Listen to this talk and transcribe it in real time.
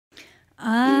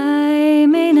I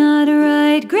may not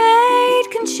write great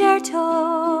concertos,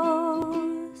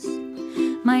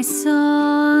 my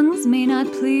songs may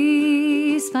not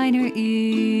please finer ears.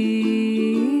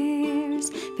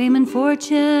 Fame and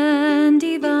fortune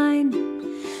divine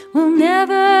will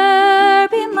never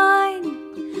be mine,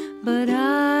 but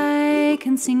I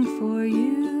can sing for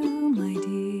you, my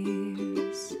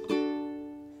dears.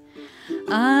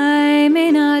 I may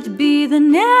not be the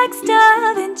next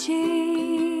Da Vinci,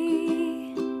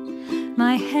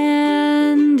 my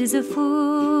hand is a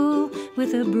fool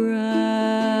with a brush.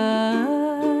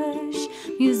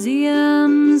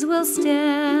 Museums will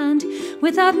stand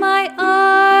without my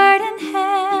art in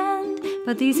hand,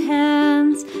 but these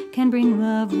hands can bring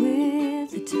love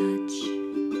with a touch.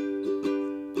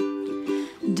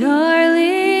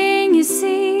 Darling, you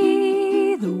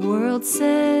see, the world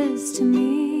says to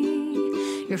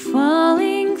me, you're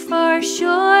falling far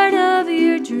short of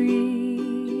your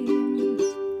dreams,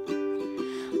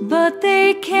 but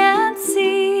they can't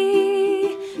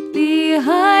see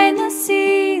behind the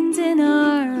scenes in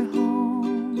our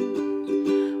home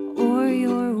or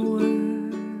your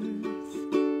worth.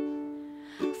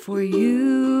 For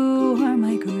you are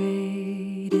my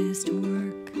greatest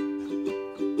work.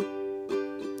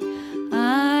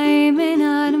 I may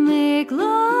not make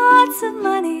lots of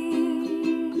money,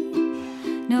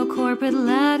 no corporate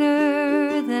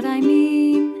ladder that I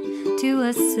mean to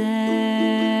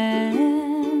ascend.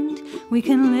 We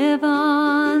can live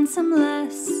on some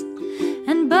less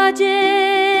and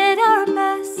budget our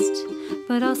best,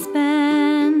 but I'll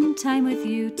spend time with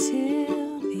you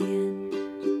till the end.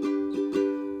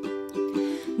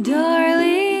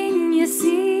 Darling, you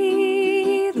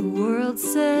see, the world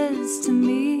says to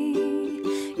me,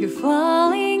 you're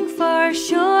falling far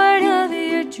short of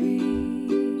your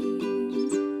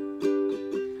dreams,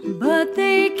 but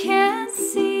they can't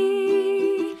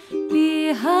see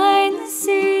behind the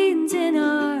scenes in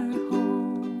our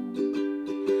home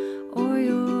or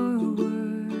your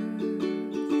worth.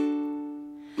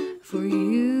 For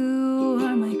you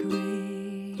are my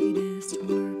greatest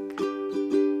work.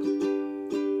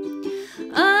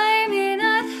 I may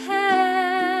not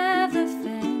have the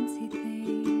fancy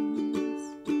things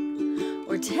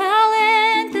or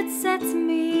talent that sets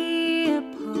me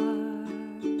apart,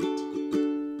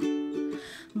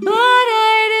 but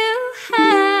I do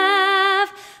have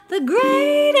the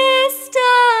greatest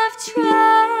of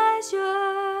treasures.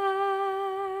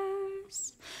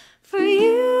 For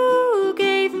you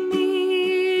gave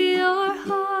me your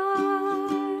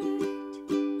heart.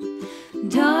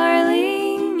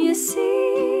 Darling, you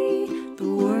see, the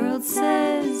world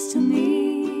says to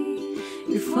me,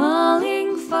 you're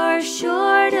falling far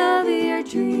short of your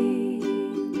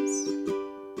dreams,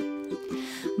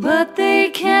 but they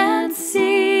can't see